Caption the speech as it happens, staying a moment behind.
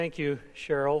Thank you,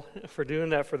 Cheryl, for doing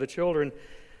that for the children.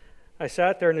 I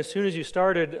sat there, and as soon as you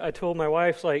started, I told my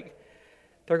wife,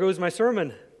 there goes my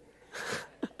sermon.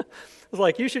 I was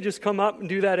like, you should just come up and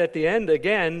do that at the end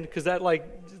again, because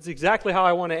it's exactly how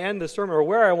I want to end the sermon, or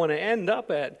where I want to end up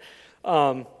at.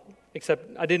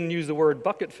 Except I didn't use the word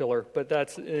bucket filler, but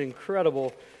that's an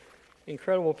incredible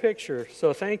picture.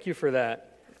 So thank you for that.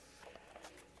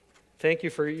 Thank you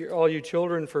for all you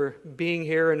children for being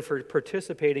here and for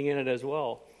participating in it as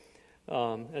well.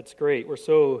 That's great. We're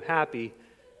so happy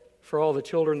for all the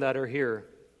children that are here.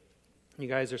 You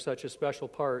guys are such a special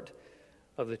part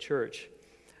of the church.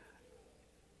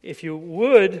 If you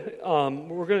would,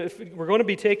 we're going to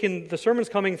be taking the sermon's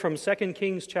coming from 2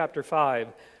 Kings chapter 5.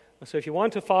 So if you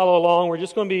want to follow along, we're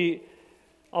just going to be.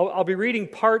 I'll be reading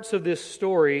parts of this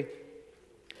story.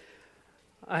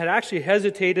 I had actually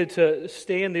hesitated to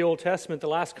stay in the Old Testament. The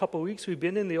last couple of weeks we've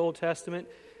been in the Old Testament.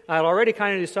 I had already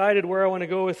kind of decided where I want to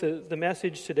go with the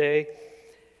message today.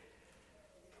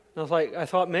 And I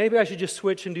thought maybe I should just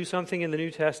switch and do something in the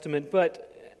New Testament.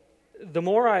 But the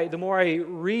more I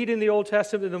read in the Old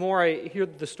Testament, the more I hear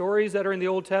the stories that are in the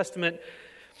Old Testament,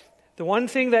 the one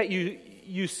thing that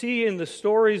you see in the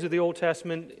stories of the Old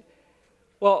Testament,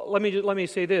 well, let me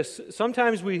say this.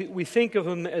 Sometimes we think of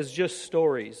them as just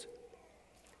stories.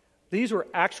 These were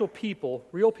actual people,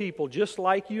 real people, just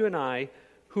like you and I,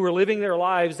 who were living their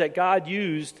lives that God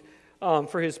used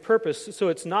for His purpose. So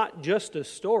it's not just a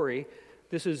story.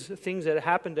 This is things that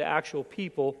happened to actual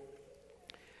people.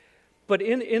 But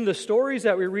in the stories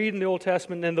that we read in the Old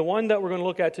Testament, and the one that we're going to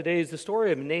look at today is the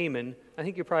story of Naaman. I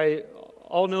think you probably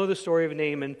all know the story of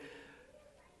Naaman.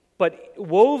 But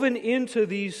woven into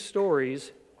these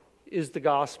stories is the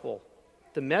gospel.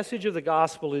 The message of the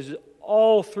gospel is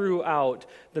all throughout.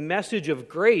 The message of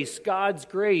grace, God's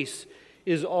grace,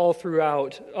 is all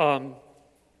throughout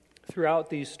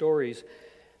these stories.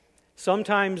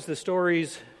 Sometimes the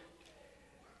stories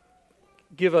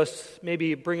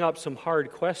bring up some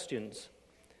hard questions.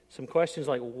 Some questions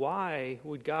like, why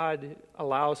would God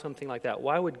allow something like that?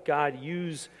 Why would God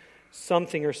use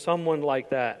something or someone like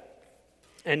that?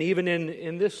 And even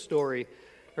in this story,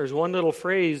 there's one little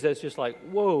phrase that's just like,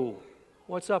 whoa,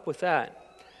 what's up with that?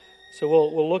 So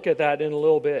we'll look at that in a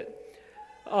little bit.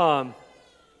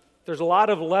 There's a lot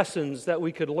of lessons that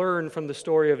we could learn from the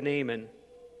story of Naaman.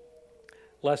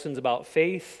 Lessons about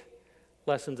faith,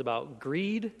 lessons about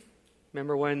greed.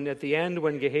 Remember at the end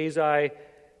when Gehazi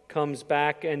comes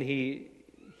back and he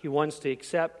wants to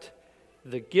accept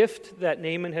the gift that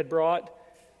Naaman had brought,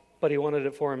 but he wanted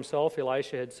it for himself.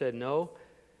 Elisha had said no.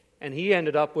 And he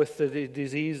ended up with the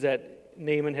disease that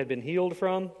Naaman had been healed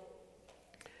from.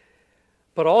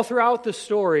 But all throughout the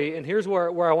story, and here's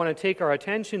where I want to take our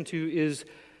attention to, is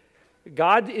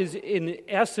God is, in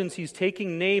essence, He's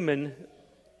taking Naaman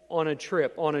on a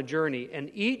trip, on a journey.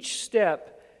 And each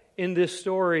step in this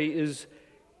story is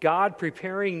God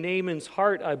preparing Naaman's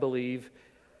heart, I believe,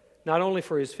 not only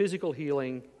for his physical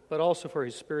healing, but also for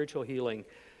his spiritual healing.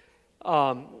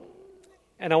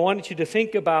 And I wanted you to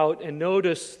think about and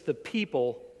notice the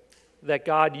people that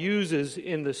God uses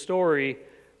in the story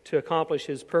to accomplish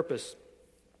His purpose.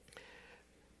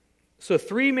 So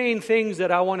 3 main things that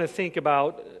I want to think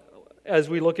about as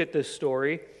we look at this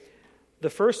story. The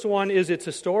first one is it's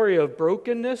a story of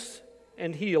brokenness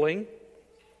and healing,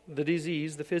 the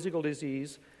disease, the physical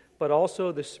disease, but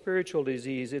also the spiritual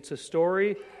disease. It's a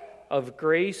story of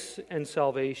grace and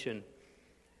salvation.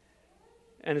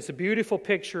 And it's a beautiful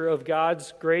picture of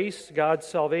God's grace, God's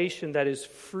salvation that is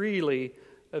freely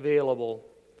available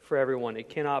for everyone. It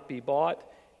cannot be bought.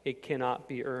 It cannot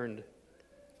be earned.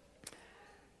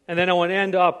 And then I want to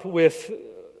end up with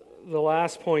the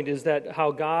last point is that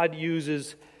how God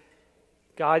uses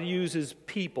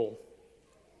people.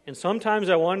 And sometimes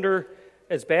I wonder,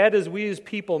 as bad as we as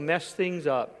people mess things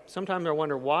up, sometimes I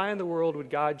wonder why in the world would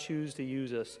God choose to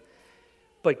use us?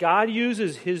 But God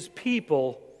uses His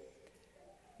people,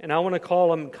 and I want to call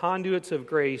them conduits of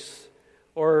grace,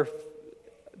 or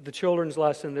the children's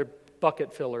lesson, they're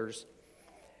bucket fillers.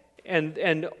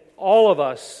 And all of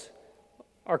us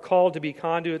are called to be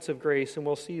conduits of grace, and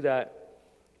we'll see that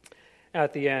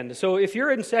at the end. So if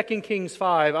you're in 2 Kings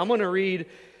 5, I'm going to read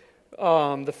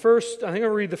the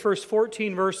first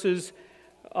 14 verses.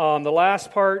 The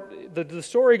last part, the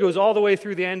story goes all the way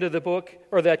through the end of the book,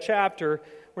 or that chapter.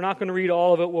 We're not going to read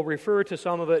all of it. We'll refer to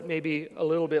some of it maybe a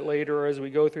little bit later as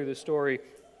we go through the story.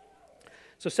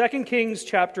 So 2 Kings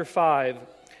chapter 5.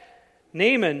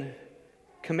 Naaman,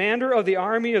 commander of the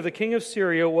army of the king of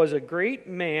Syria, was a great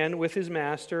man with his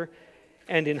master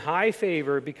and in high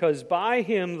favor, because by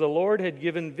him the Lord had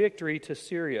given victory to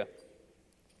Syria.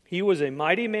 He was a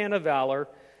mighty man of valor,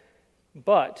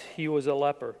 but he was a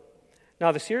leper.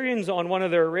 Now the Syrians on one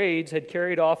of their raids had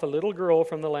carried off a little girl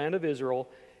from the land of Israel,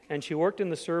 and she worked in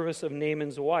the service of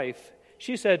Naaman's wife.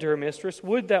 She said to her mistress,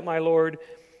 "Would that my lord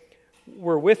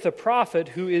were with the prophet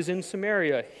who is in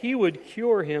Samaria. He would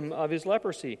cure him of his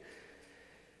leprosy."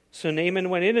 So Naaman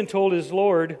went in and told his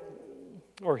lord,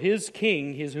 or his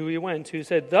king, is who he went to,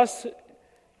 said thus,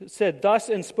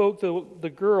 and spoke the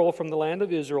girl from the land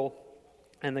of Israel.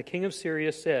 And the king of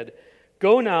Syria said,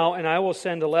 "Go now, and I will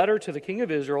send a letter to the king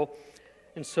of Israel."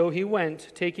 And so he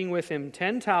went, taking with him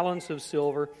 10 talents of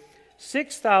silver,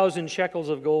 6,000 shekels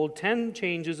of gold, 10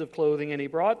 changes of clothing, and he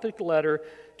brought the letter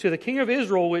to the king of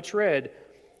Israel, which read,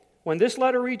 "When this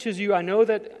letter reaches you, I know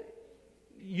that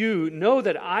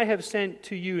I have sent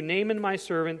to you Naaman my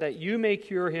servant, that you may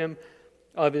cure him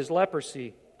of his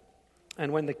leprosy."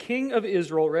 And when the king of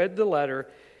Israel read the letter,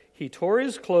 he tore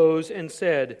his clothes and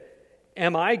said,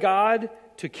 "Am I God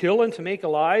to kill and to make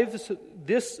alive?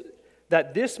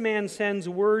 That this man sends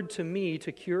word to me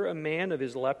to cure a man of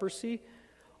his leprosy?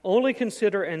 Only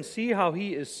consider and see how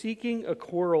he is seeking a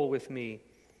quarrel with me."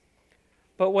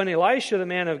 But when Elisha, the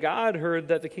man of God, heard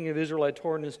that the king of Israel had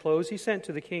torn his clothes, he sent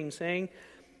to the king, saying,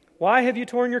 "Why have you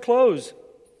torn your clothes?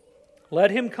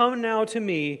 Let him come now to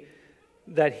me,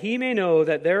 that he may know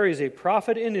that there is a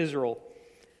prophet in Israel."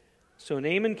 So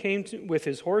Naaman came with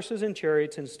his horses and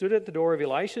chariots and stood at the door of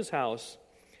Elisha's house.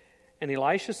 And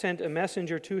Elisha sent a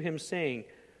messenger to him, saying,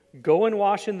 "Go and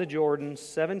wash in the Jordan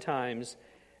 7 times,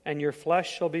 and your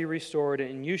flesh shall be restored,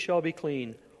 and you shall be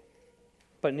clean."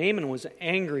 But Naaman was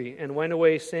angry and went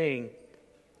away, saying,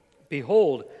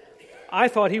 "Behold, I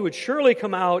thought he would surely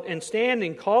come out and stand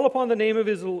and call upon the name of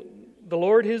the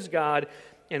Lord his God,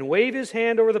 and wave his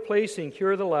hand over the place and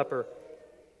cure the leper.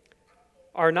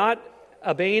 Are not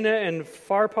Abana and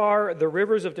Pharpar, the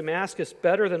rivers of Damascus,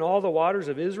 better than all the waters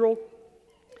of Israel?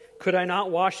 Could I not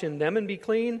wash in them and be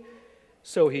clean?"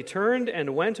 So he turned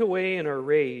and went away in a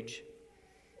rage.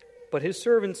 But his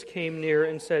servants came near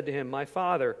and said to him, "My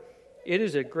father, it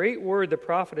is a great word the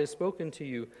prophet has spoken to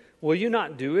you. Will you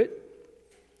not do it?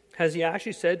 Has he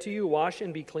actually said to you, 'Wash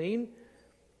and be clean'?"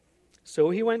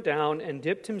 So he went down and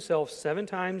dipped himself 7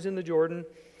 times in the Jordan,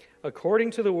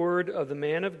 according to the word of the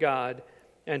man of God,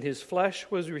 and his flesh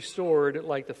was restored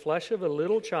like the flesh of a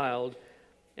little child,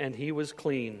 and he was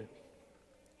clean.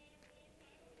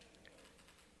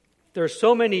 There are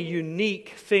so many unique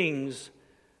things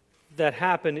that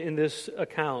happen in this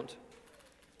account.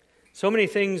 So many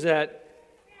things that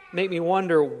make me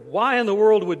wonder, why in the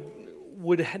world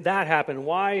would that happen?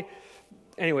 Why?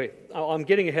 Anyway, I'm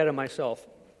getting ahead of myself.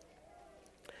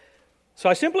 So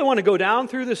I simply want to go down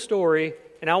through the story,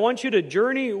 and I want you to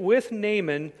journey with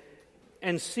Naaman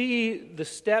and see the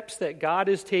steps that God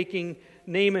is taking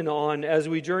Naaman on as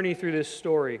we journey through this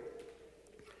story.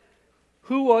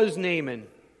 Who was Naaman?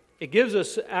 It gives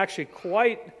us actually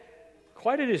quite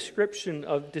a description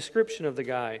of the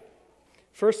guy.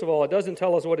 First of all, it doesn't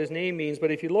tell us what his name means,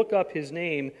 but if you look up his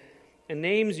name, and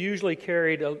names usually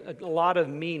carried a lot of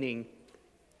meaning,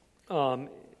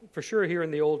 for sure here in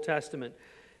the Old Testament.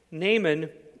 Naaman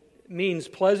means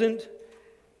pleasant,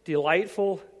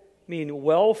 delightful, mean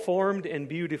well-formed and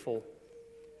beautiful.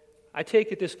 I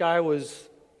take it this guy was,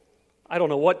 I don't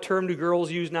know, what term do girls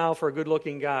use now for a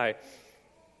good-looking guy?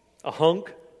 A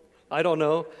hunk? I don't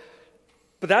know.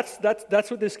 But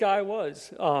that's what this guy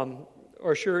was.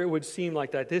 Or sure, it would seem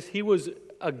like that. He was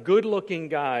a good-looking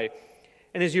guy.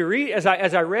 And as you read, as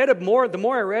I read more, the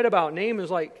more I read about Naaman,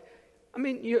 is like, I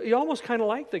mean, you almost kind of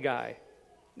like the guy.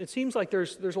 It seems like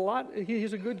there's a lot.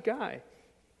 He's a good guy.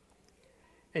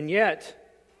 And yet,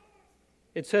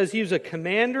 it says he was a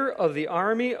commander of the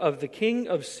army of the king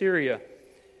of Syria.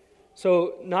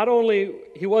 So not only,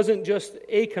 he wasn't just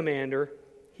a commander,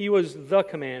 he was the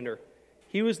commander.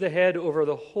 He was the head over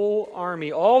the whole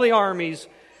army, all the armies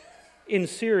in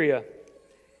Syria.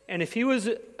 And if he was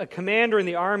a commander in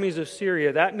the armies of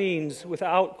Syria, that means,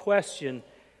 without question,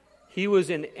 he was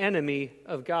an enemy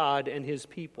of God and his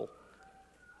people.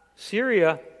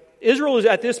 Israel is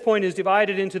at this point is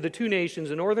divided into the 2 nations,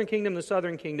 the northern kingdom, the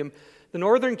southern kingdom. The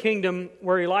northern kingdom,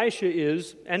 where Elisha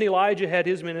is, and Elijah had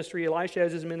his ministry, Elisha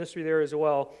has his ministry there as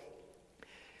well,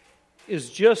 is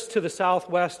just to the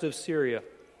southwest of Syria.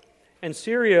 And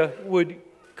Syria would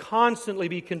constantly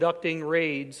be conducting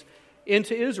raids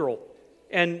into Israel,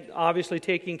 and obviously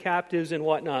taking captives and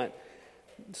whatnot.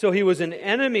 So he was an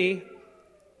enemy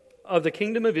of the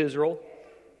kingdom of Israel,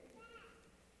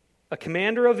 a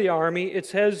commander of the army. It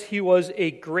says he was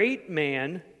a great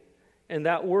man, and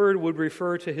that word would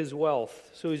refer to his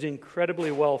wealth. So he's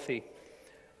incredibly wealthy.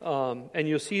 And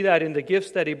you'll see that in the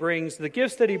gifts that he brings. The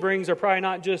gifts that he brings are probably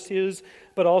not just his,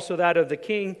 but also that of the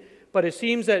king. but it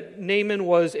seems that Naaman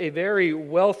was a very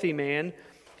wealthy man,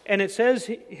 and it says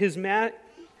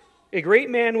a great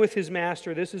man with his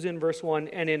master, this is in verse 1,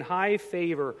 and in high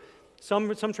favor.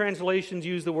 Some translations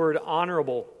use the word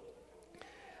honorable,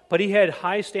 but he had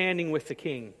high standing with the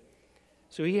king.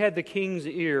 So he had the king's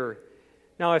ear.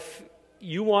 Now, if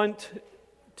you want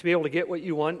to be able to get what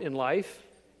you want in life,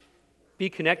 be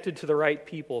connected to the right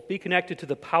people. Be connected to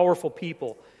the powerful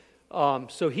people.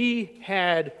 So he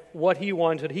had what he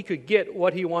wanted. He could get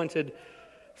what he wanted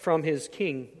from his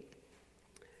king.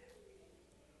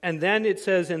 And then it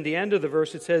says, in the end of the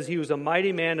verse, it says he was a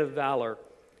mighty man of valor.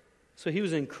 So he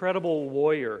was an incredible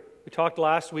warrior. We talked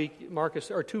last week,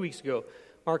 2 weeks ago,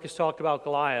 Marcus talked about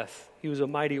Goliath. He was a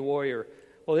mighty warrior.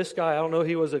 Well, this guy, I don't know if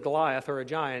he was a Goliath or a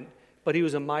giant, but he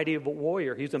was a mighty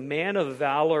warrior. He was a man of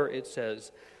valor, it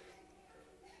says.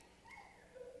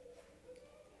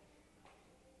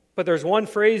 But there's one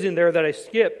phrase in there that I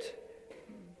skipped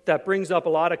that brings up a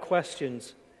lot of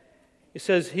questions. It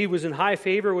says he was in high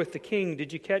favor with the king.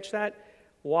 Did you catch that?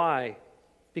 Why?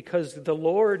 Because the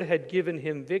Lord had given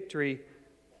him victory,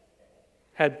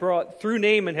 through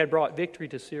Naaman had brought victory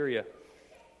to Syria.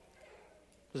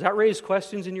 Does that raise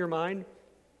questions in your mind?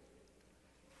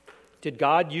 Did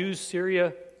God use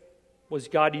Syria? Was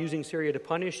God using Syria to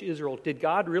punish Israel? Did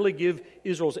God really give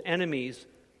Israel's enemies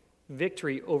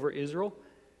victory over Israel?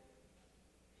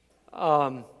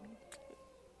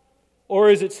 Or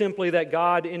is it simply that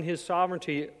God, in His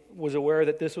sovereignty, was aware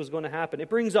that this was going to happen? It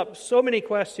brings up so many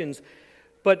questions,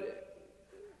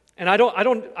 and I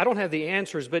don't have the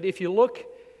answers. But if you look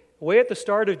way at the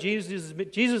start of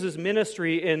Jesus'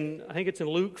 ministry, I think it's in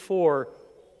Luke 4,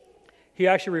 he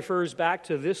actually refers back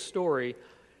to this story,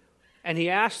 and he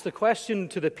asks the question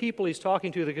to the people he's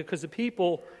talking to, because the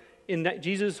people in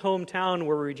Jesus' hometown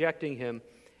were rejecting him.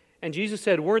 And Jesus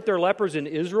said, "Weren't there lepers in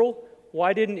Israel?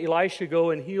 Why didn't Elisha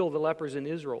go and heal the lepers in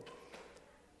Israel?"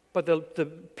 But the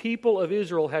people of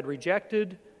Israel had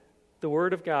rejected the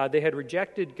word of God. They had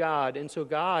rejected God, and so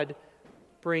God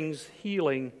brings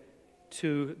healing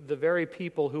to the very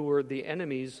people who were the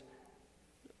enemies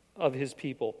of His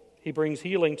people. He brings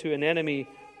healing to an enemy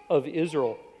of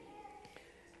Israel.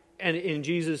 And in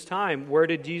Jesus' time, where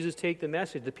did Jesus take the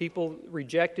message? The people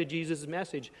rejected Jesus'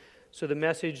 message. So the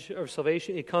message of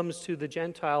salvation, it comes to the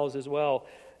Gentiles as well.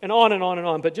 And on and on and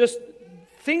on. But just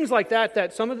things like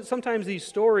that sometimes these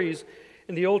stories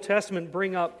in the Old Testament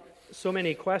bring up so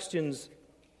many questions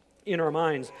in our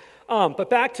minds. But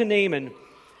back to Naaman.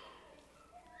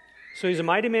 So he's a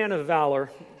mighty man of valor,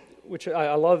 which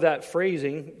I love that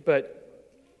phrasing, but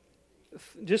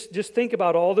just think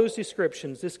about all those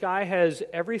descriptions. This guy has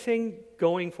everything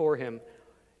going for him.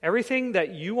 Everything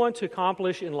that you want to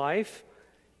accomplish in life,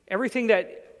 everything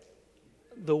that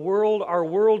our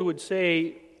world would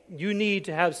say you need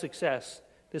to have success,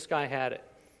 this guy had it.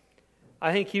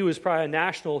 I think he was probably a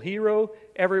national hero.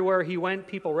 Everywhere he went,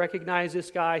 people recognized this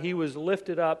guy. He was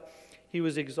lifted up. He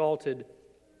was exalted.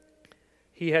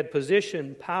 He had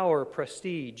position, power,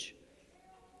 prestige,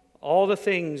 all the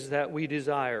things that we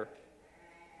desire.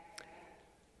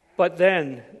 But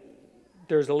then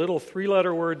there's a little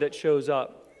 3-letter word that shows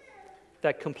up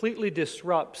that completely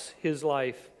disrupts his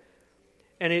life.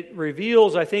 And it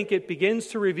reveals, I think it begins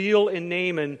to reveal in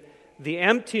Naaman the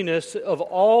emptiness of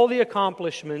all the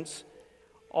accomplishments,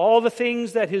 all the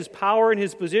things that his power and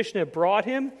his position have brought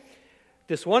him.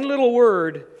 This one little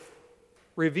word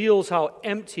reveals how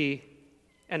empty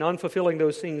and unfulfilling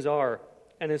those things are.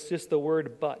 And it's just the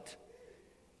word "but."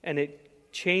 And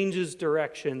it changes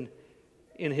direction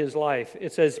in his life.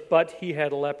 It says, "But he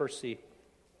had leprosy."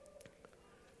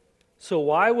 So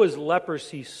why was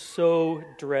leprosy so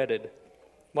dreaded?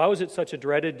 Why was it such a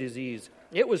dreaded disease?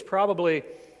 It was probably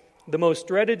the most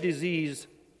dreaded disease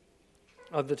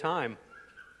of the time.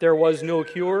 There was no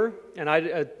cure, and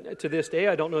to this day,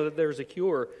 I don't know that there's a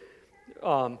cure.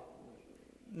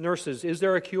 Nurses, is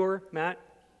there a cure, Matt?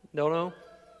 Don't know?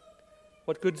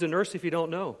 What good's a nurse if you don't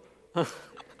know?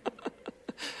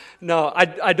 No,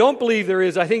 I don't believe there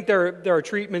is. I think there are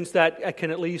treatments that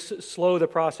can at least slow the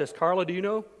process. Carla, do you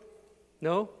know?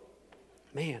 No?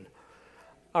 Man.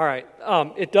 All right.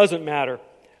 It doesn't matter.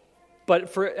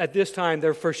 But at this time,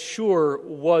 there for sure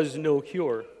was no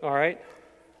cure. All right?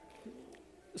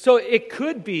 So it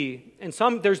could be, and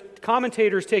there's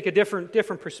commentators take a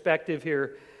different perspective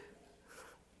here.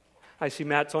 I see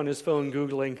Matt's on his phone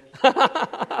Googling.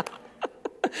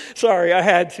 Sorry, I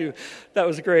had to. That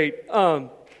was great.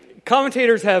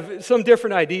 Commentators have some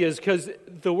different ideas because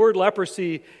the word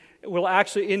leprosy will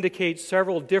actually indicate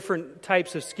several different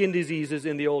types of skin diseases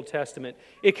in the Old Testament.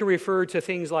 It can refer to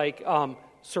things like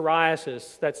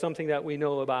psoriasis. That's something that we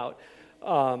know about.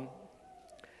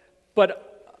 But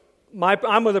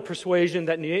I'm of the persuasion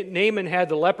that Naaman had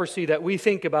the leprosy that we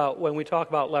think about when we talk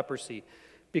about leprosy,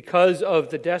 because of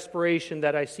the desperation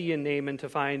that I see in Naaman to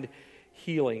find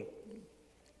healing.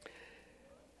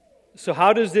 So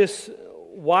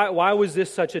why was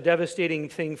this such a devastating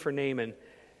thing for Naaman?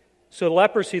 So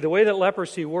leprosy, the way that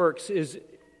leprosy works is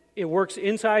it works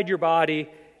inside your body,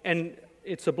 and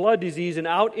it's a blood disease, and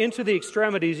out into the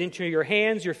extremities, into your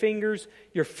hands, your fingers,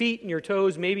 your feet, and your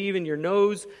toes, maybe even your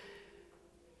nose.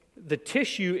 The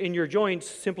tissue in your joints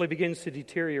simply begins to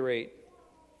deteriorate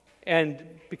and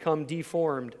become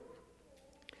deformed.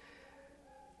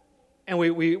 And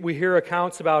we hear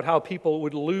accounts about how people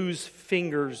would lose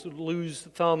fingers, lose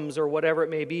thumbs, or whatever it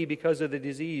may be because of the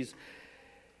disease.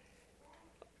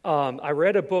 I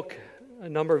read a book a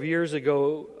number of years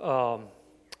ago.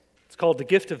 It's called The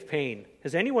Gift of Pain.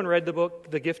 Has anyone read the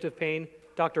book, The Gift of Pain?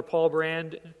 Dr. Paul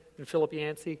Brand and Philip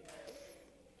Yancey?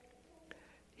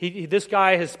 This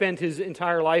guy has spent his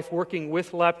entire life working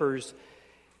with lepers.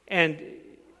 And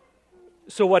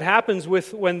so what happens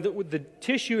when the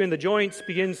tissue in the joints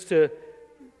begins to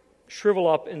shrivel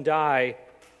up and die,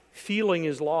 feeling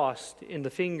is lost in the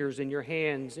fingers, in your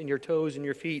hands, in your toes, in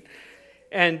your feet.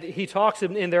 And he talks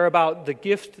in there about the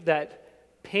gift that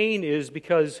pain is,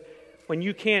 because when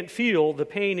you can't feel the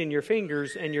pain in your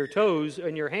fingers and your toes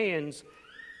and your hands,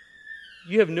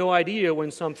 you have no idea when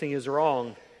something is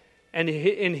wrong. And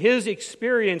in his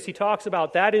experience, he talks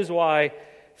about that is why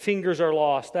fingers are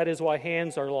lost. That is why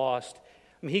hands are lost.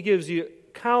 I mean, he gives you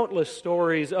countless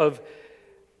stories of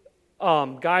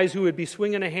guys who would be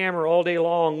swinging a hammer all day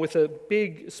long with a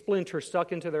big splinter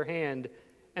stuck into their hand,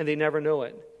 and they never know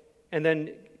it. And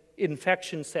then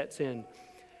infection sets in.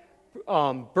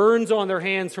 Burns on their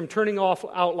hands from turning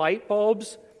out light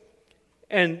bulbs,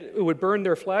 and it would burn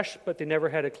their flesh, but they never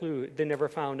had a clue. They never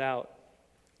found out.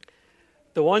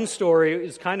 The one story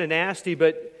is kind of nasty,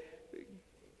 but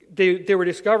they were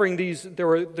discovering there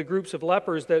were the groups of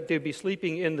lepers that they'd be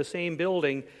sleeping in the same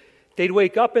building. They'd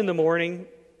wake up in the morning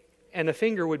and a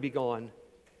finger would be gone.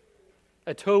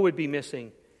 A toe would be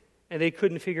missing. And they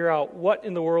couldn't figure out what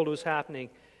in the world was happening.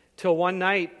 Till one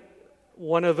night,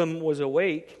 one of them was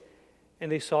awake and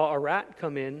they saw a rat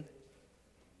come in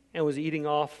and was eating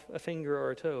off a finger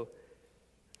or a toe.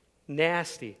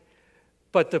 Nasty.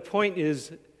 But the point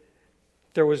is,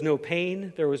 there was no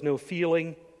pain, there was no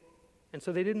feeling, and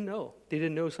so they didn't know. They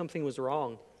didn't know something was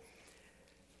wrong.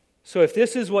 So if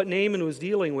this is what Naaman was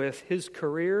dealing with, his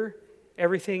career,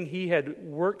 everything he had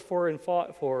worked for and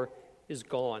fought for is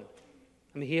gone.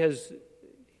 I mean, he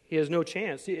has no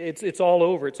chance. It's all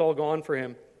over. It's all gone for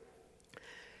him.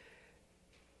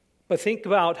 But think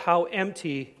about how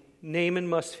empty Naaman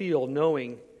must feel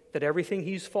knowing that everything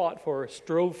he's fought for,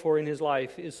 strove for in his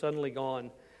life is suddenly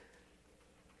gone.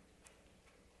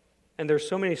 And there's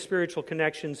so many spiritual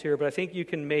connections here, but I think you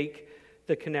can make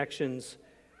the connections.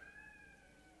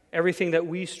 Everything that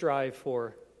we strive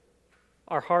for,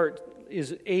 our heart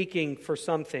is aching for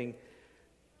something.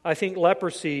 I think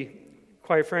leprosy,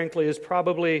 quite frankly, is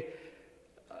probably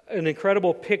an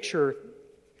incredible picture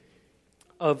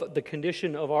of the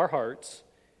condition of our hearts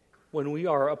when we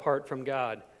are apart from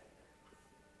God.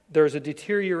 There's a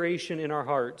deterioration in our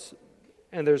hearts,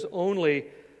 and there's only,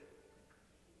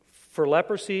 for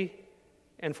leprosy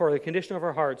and for the condition of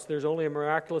our hearts, there's only a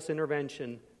miraculous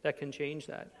intervention that can change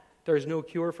that. There's no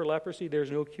cure for leprosy.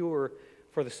 There's no cure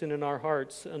for the sin in our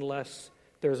hearts unless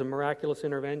there's a miraculous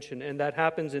intervention. And that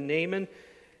happens in Naaman,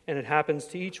 and it happens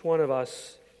to each one of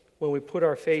us when we put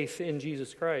our faith in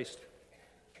Jesus Christ.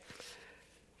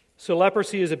 So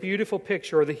leprosy is a beautiful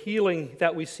picture, or the healing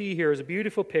that we see here is a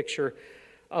beautiful picture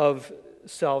of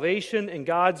salvation and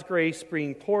God's grace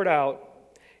being poured out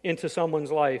into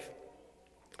someone's life.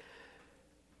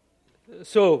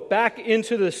 So back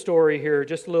into the story here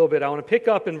just a little bit. I want to pick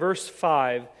up in verse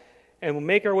 5, and we'll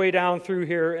make our way down through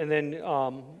here, and then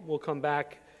we'll come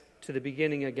back to the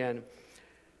beginning again.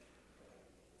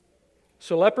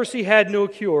 So leprosy had no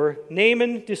cure.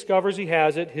 Naaman discovers he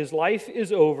has it. His life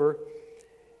is over.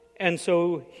 And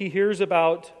so he hears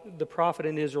about the prophet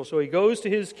in Israel. So he goes to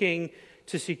his king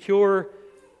to secure,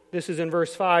 this is in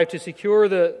verse 5, to secure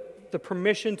the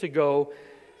permission to go.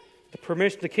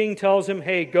 The king tells him,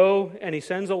 hey, go, and he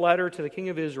sends a letter to the king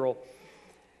of Israel.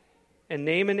 And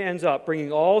Naaman ends up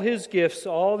bringing all his gifts,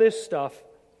 all this stuff,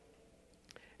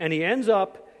 and he ends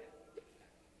up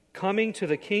coming to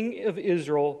the king of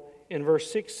Israel in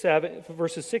verses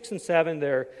 6 and 7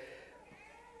 there.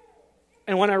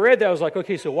 And when I read that, I was like,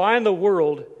 okay, so why in the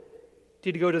world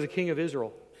did he go to the king of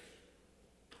Israel?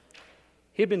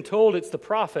 He'd been told it's the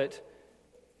prophet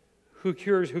who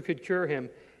could cure him.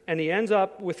 And he ends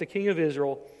up with the king of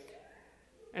Israel.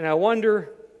 And I wonder,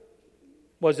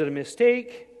 was it a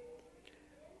mistake?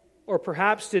 Or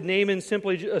perhaps did Naaman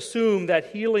simply assume that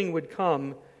healing would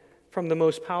come from the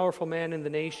most powerful man in the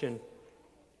nation?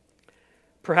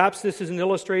 Perhaps this is an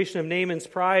illustration of Naaman's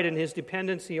pride and his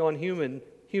dependency on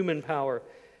human power.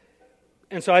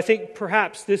 And so I think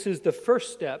perhaps this is the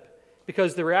first step,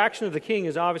 because the reaction of the king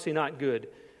is obviously not good.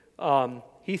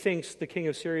 He thinks the king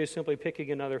of Syria is simply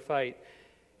picking another fight.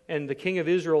 And the king of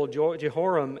Israel,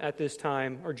 Jehoram at this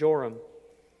time, or Joram,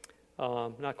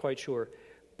 not quite sure,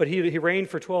 but he reigned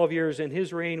for 12 years, and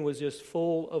his reign was just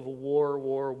full of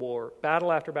war,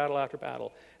 battle after battle after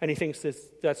battle. And he thinks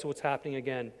that's what's happening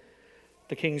again.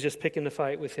 The king's just picking the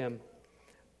fight with him.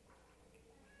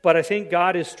 But I think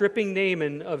God is stripping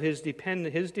Naaman of his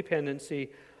dependency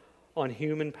on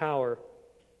human power.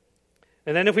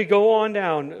 And then if we go on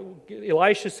down,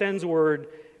 Elisha sends word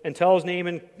and tells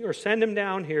Naaman, or send him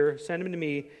down here, send him to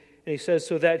me, and he says,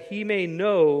 so that he may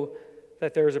know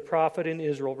that there is a prophet in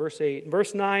Israel. Verse 8. In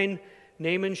verse 9,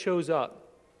 Naaman shows up.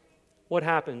 What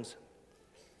happens?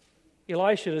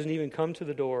 Elisha doesn't even come to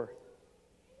the door.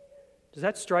 Does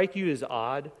that strike you as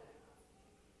odd?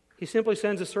 He simply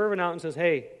sends a servant out and says,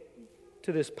 hey,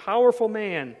 to this powerful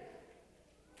man, and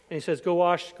he says,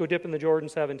 go dip in the Jordan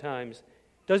 7 times.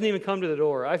 Doesn't even come to the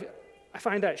door. I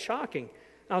find that shocking.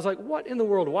 I was like, what in the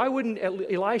world? Why wouldn't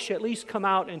Elisha at least come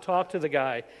out and talk to the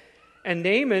guy? And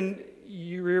Naaman,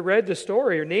 you read the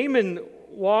story, Naaman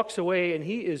walks away and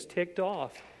he is ticked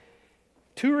off.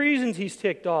 2 reasons he's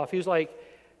ticked off. He's like,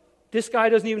 this guy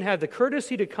doesn't even have the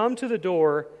courtesy to come to the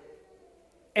door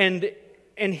and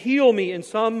heal me in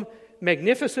some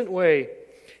magnificent way.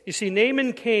 You see,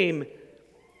 Naaman came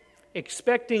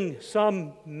expecting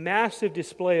some massive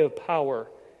display of power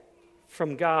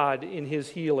from God in his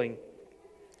healing,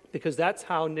 because that's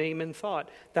how Naaman thought.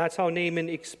 That's how Naaman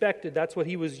expected. That's what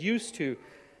he was used to.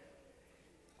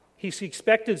 He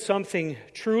expected something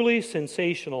truly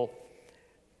sensational,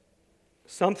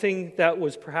 something that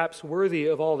was perhaps worthy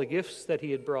of all the gifts that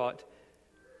he had brought.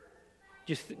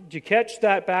 Did you catch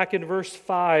that back in verse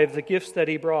 5, the gifts that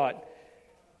he brought?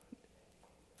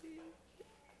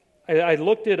 I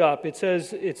looked it up. It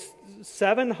says it's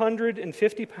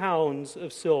 750 pounds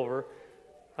of silver.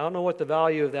 I don't know what the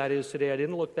value of that is today. I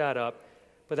didn't look that up.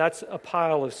 But that's a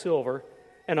pile of silver.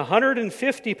 And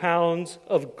 150 pounds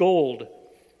of gold.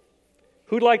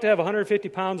 Who'd like to have 150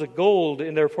 pounds of gold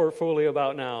in their portfolio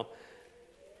about now?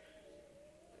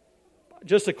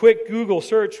 Just a quick Google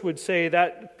search would say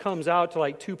that comes out to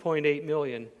like 2.8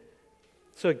 million.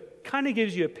 So it kind of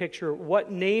gives you a picture of what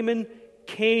Naaman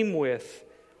came with.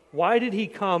 Why did he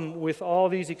come with all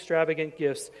these extravagant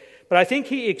gifts? But I think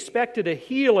he expected a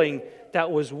healing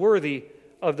that was worthy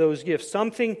of those gifts,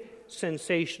 something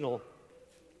sensational.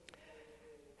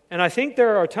 And I think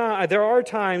there are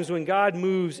times when God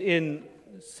moves in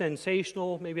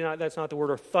sensational, maybe not, that's not the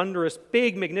word, or thunderous,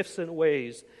 big, magnificent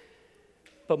ways.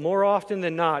 But more often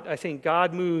than not, I think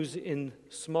God moves in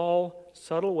small,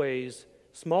 subtle ways,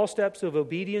 small steps of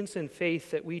obedience and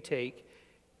faith that we take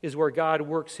is where God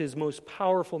works his most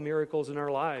powerful miracles in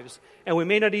our lives. And we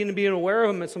may not even be aware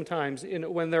of them sometimes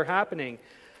when they're happening.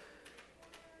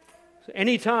 So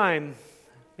anytime,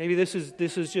 maybe this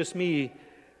is just me,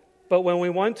 but when we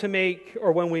want to make,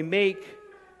 or when we make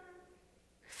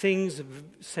things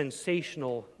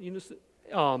sensational,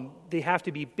 they have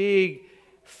to be big,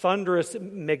 thunderous,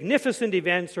 magnificent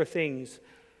events or things.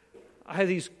 I have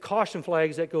these caution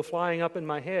flags that go flying up in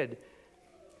my head.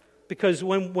 Because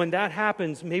when that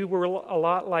happens, maybe we're a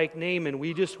lot like Naaman.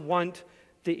 We just want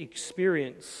the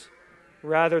experience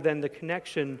rather than the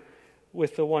connection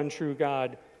with the one true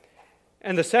God.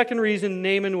 And the second reason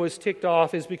Naaman was ticked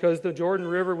off is because the Jordan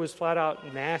River was flat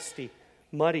out nasty,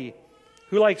 muddy.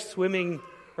 Who likes swimming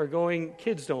or going,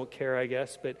 kids don't care, I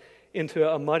guess, but into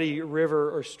a muddy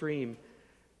river or stream?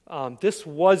 This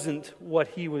wasn't what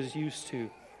he was used to.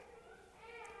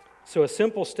 So a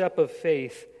simple step of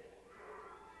faith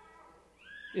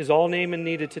is all Naaman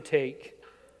needed to take.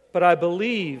 But I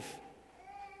believe,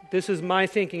 this is my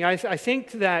thinking, I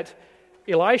think that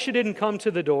Elisha didn't come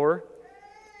to the door,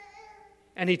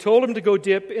 and he told him to go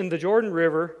dip in the Jordan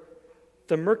River,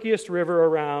 the murkiest river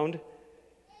around,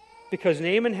 because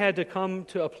Naaman had to come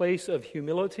to a place of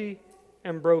humility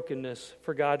and brokenness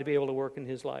for God to be able to work in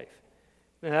his life.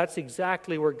 And that's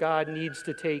exactly where God needs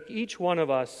to take each one of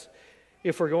us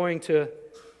if we're going to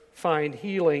find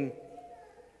healing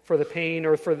for the pain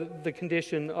or for the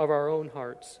condition of our own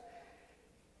hearts.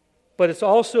 But it's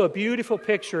also a beautiful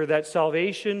picture that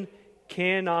salvation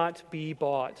cannot be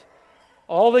bought.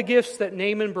 All the gifts that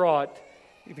Naaman brought,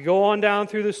 if you go on down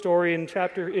through the story in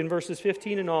verses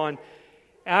 15 and on,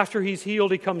 After he's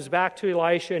healed, he comes back to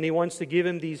Elisha and he wants to give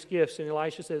him these gifts. And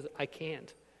Elisha says, I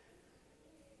can't.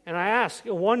 And I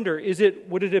wonder,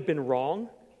 would it have been wrong?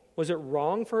 Was it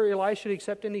wrong for Elisha to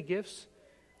accept any gifts?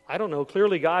 I don't know.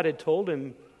 Clearly God had told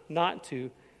him not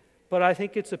to. But I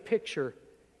think it's a picture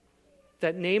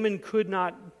that Naaman could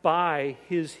not buy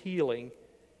his healing,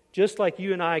 just like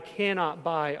you and I cannot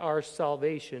buy our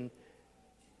salvation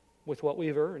with what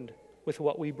we've earned, with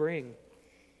what we bring.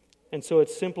 And so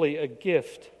it's simply a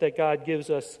gift that God gives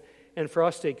us, and for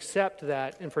us to accept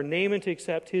that, and for Naaman to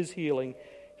accept his healing,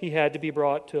 he had to be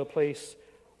brought to a place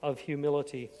of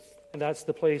humility. And that's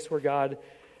the place where God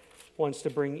wants to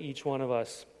bring each one of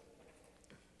us.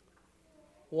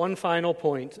 One final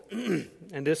point,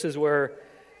 and this is where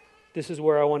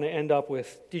I want to end up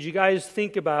with. Did you guys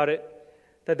think about it,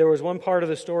 that there was one part of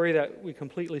the story that we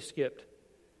completely skipped?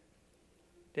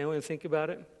 Did anyone think about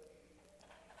it?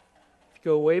 If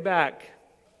you go way back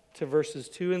to verses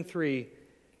 2 and 3,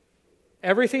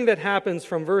 everything that happens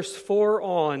from verse 4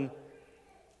 on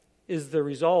is the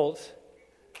result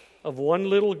of one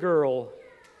little girl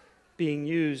being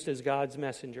used as God's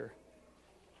messenger.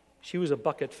 She was a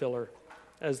bucket filler,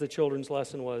 as the children's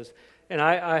lesson was. And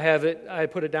I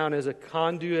put it down as a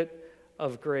conduit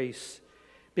of grace.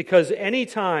 Because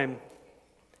anytime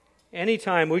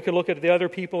we could look at the other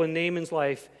people in Naaman's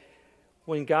life,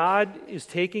 when God is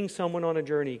taking someone on a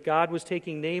journey, God was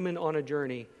taking Naaman on a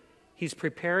journey. He's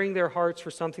preparing their hearts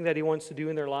for something that he wants to do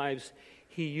in their lives.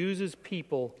 He uses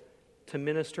people to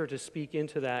minister, to speak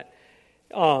into that.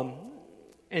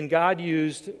 And God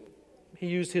used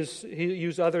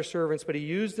other servants, but he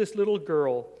used this little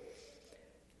girl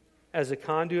as a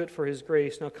conduit for his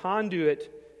grace. Now,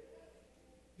 conduit,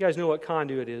 you guys know what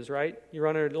conduit is, right? You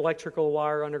run an electrical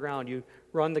wire underground. You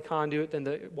run the conduit, then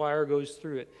the wire goes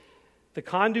through it. The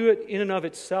conduit in and of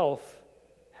itself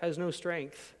has no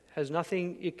strength, has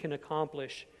nothing it can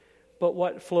accomplish. But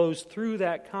what flows through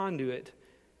that conduit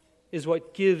is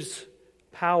what gives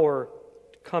power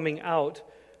coming out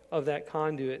of that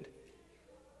conduit.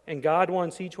 And God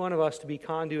wants each one of us to be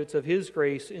conduits of His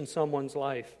grace in someone's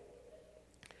life.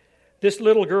 This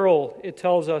little girl, it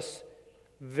tells us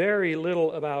very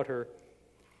little about her.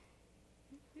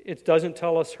 It doesn't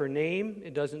tell us her name.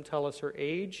 It doesn't tell us her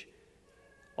age.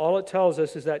 All it tells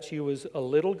us is that she was a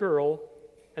little girl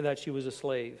and that she was a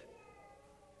slave.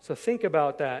 So think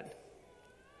about that.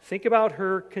 Think about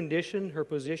her condition, her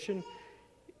position,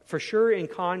 for sure in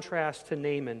contrast to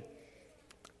Naaman.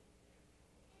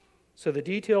 So the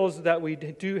details that we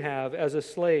do have as a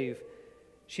slave,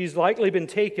 she's likely been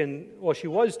taken, she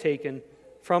was taken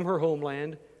from her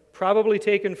homeland, probably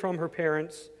taken from her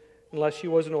parents, unless she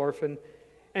was an orphan,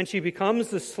 and she becomes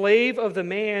the slave of the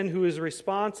man who is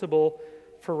responsible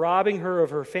for robbing her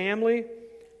of her family,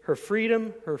 her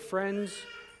freedom, her friends,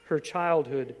 her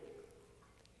childhood.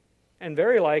 And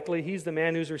very likely, he's the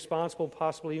man who's responsible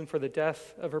possibly even for the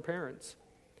death of her parents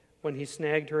when he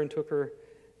snagged her and took her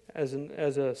as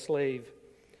a slave.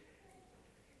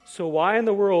 So why in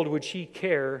the world would she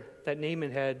care that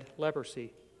Naaman had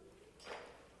leprosy?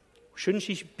 Shouldn't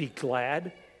she be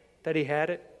glad that he had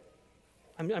it?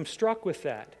 I'm struck with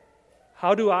that.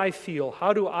 How do I feel?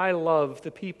 How do I love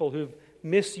the people who've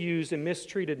misused and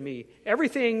mistreated me?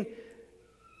 Everything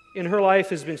in her life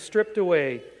has been stripped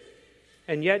away,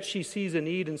 and yet she sees a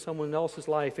need in someone else's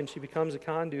life, and she becomes a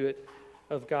conduit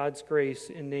of God's grace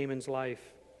in Naaman's life.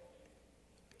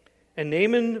 And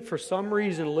Naaman, for some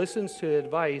reason, listens to the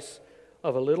advice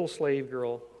of a little slave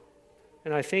girl.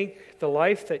 And I think the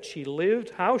life that she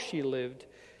lived, how she lived,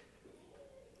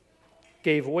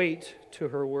 gave weight to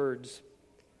her words.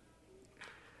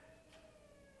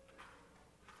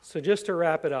 So just to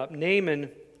wrap it up, Naaman,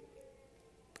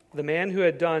 the man who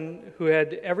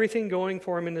had everything going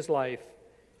for him in his life,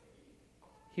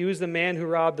 he was the man who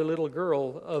robbed the little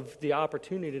girl of the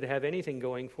opportunity to have anything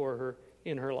going for her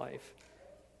in her life.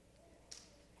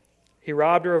 He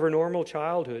robbed her of her normal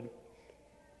childhood.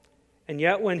 And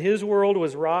yet when his world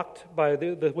was rocked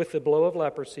with the blow of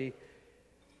leprosy,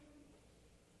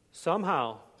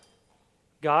 somehow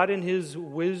God in His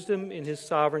wisdom, in His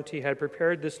sovereignty, had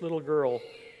prepared this little girl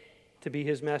to be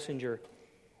His messenger.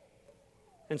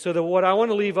 And so what I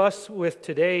want to leave us with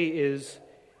today is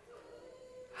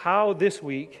how this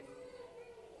week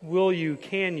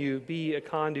can you be a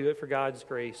conduit for God's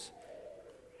grace?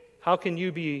 How can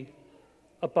you be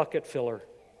a bucket filler?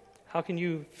 How can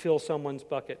you fill someone's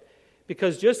bucket?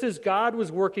 Because just as God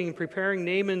was working and preparing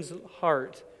Naaman's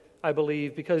heart, I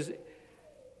believe, because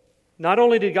not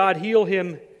only did God heal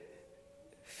him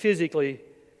physically,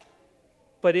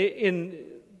 but in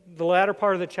the latter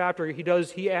part of the chapter,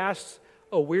 he asks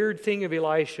a weird thing of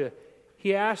Elisha.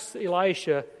 he asked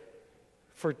Elisha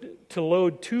to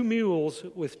load 2 mules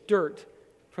with dirt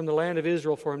from the land of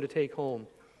Israel for him to take home.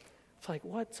 It's like,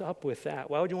 what's up with that?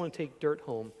 Why would you want to take dirt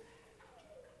home?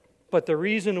 But the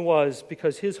reason was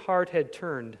because his heart had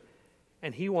turned,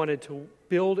 and he wanted to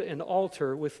build an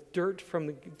altar with dirt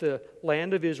from the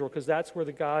land of Israel, because that's where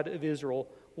the God of Israel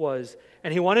was.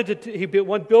 And he wanted to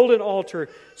build an altar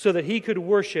so that he could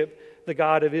worship the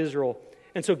God of Israel.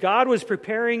 And so God was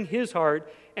preparing his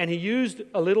heart, and he used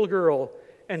a little girl.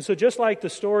 And so just like the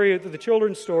story, the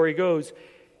children's story goes,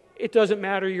 it doesn't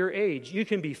matter your age. You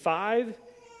can be 5,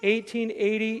 18,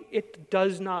 80, it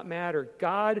does not matter.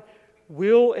 God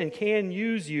will and can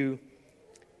use you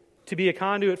to be a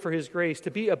conduit for his grace, to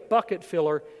be a bucket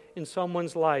filler in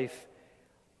someone's life.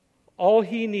 All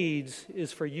he needs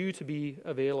is for you to be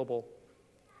available.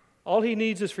 All he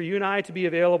needs is for you and I to be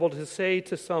available to say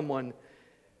to someone,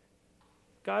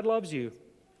 God loves you.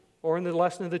 Or in the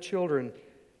lesson of the children,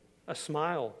 a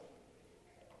smile.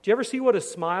 Do you ever see what a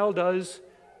smile does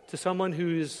to someone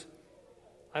who's,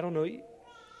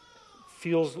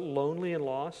 feels lonely and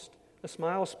lost? A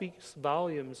smile speaks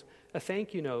volumes. A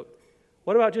thank you note.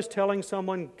 What about just telling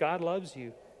someone God loves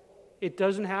you? It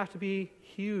doesn't have to be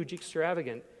huge,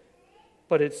 extravagant,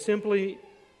 but it's simply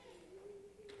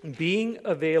being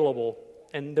available.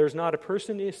 And there's not a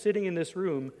person sitting in this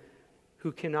room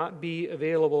who cannot be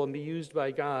available and be used by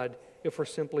God if we're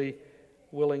simply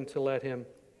willing to let him.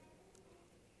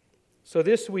 So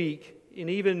this week, and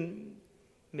even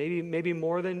maybe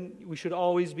more than we should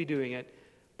always be doing it,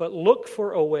 but look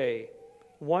for a way,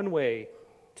 one way,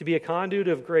 to be a conduit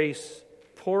of grace,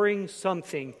 pouring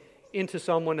something into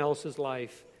someone else's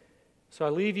life. So I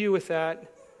leave you with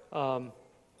that.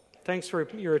 Thanks for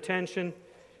your attention.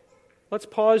 Let's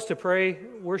pause to pray.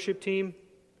 Worship team,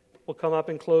 we'll come up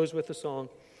and close with a song.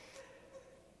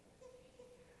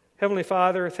 Heavenly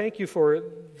Father, thank you for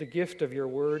the gift of your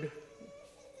word.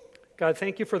 God,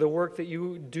 thank you for the work that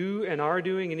you do and are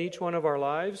doing in each one of our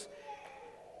lives.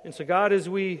 And so, God, as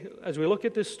we look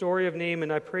at this story of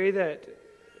Naaman, I pray that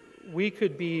we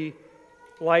could be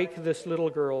like this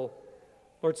little girl.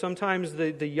 Lord, sometimes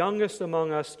the youngest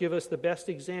among us give us the best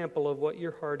example of what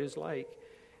your heart is like.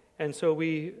 And so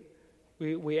we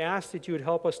ask that you would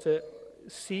help us to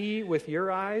see with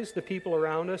your eyes the people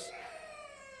around us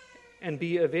and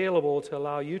be available to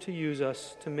allow you to use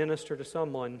us to minister to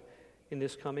someone in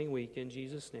this coming week. In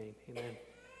Jesus' name, amen.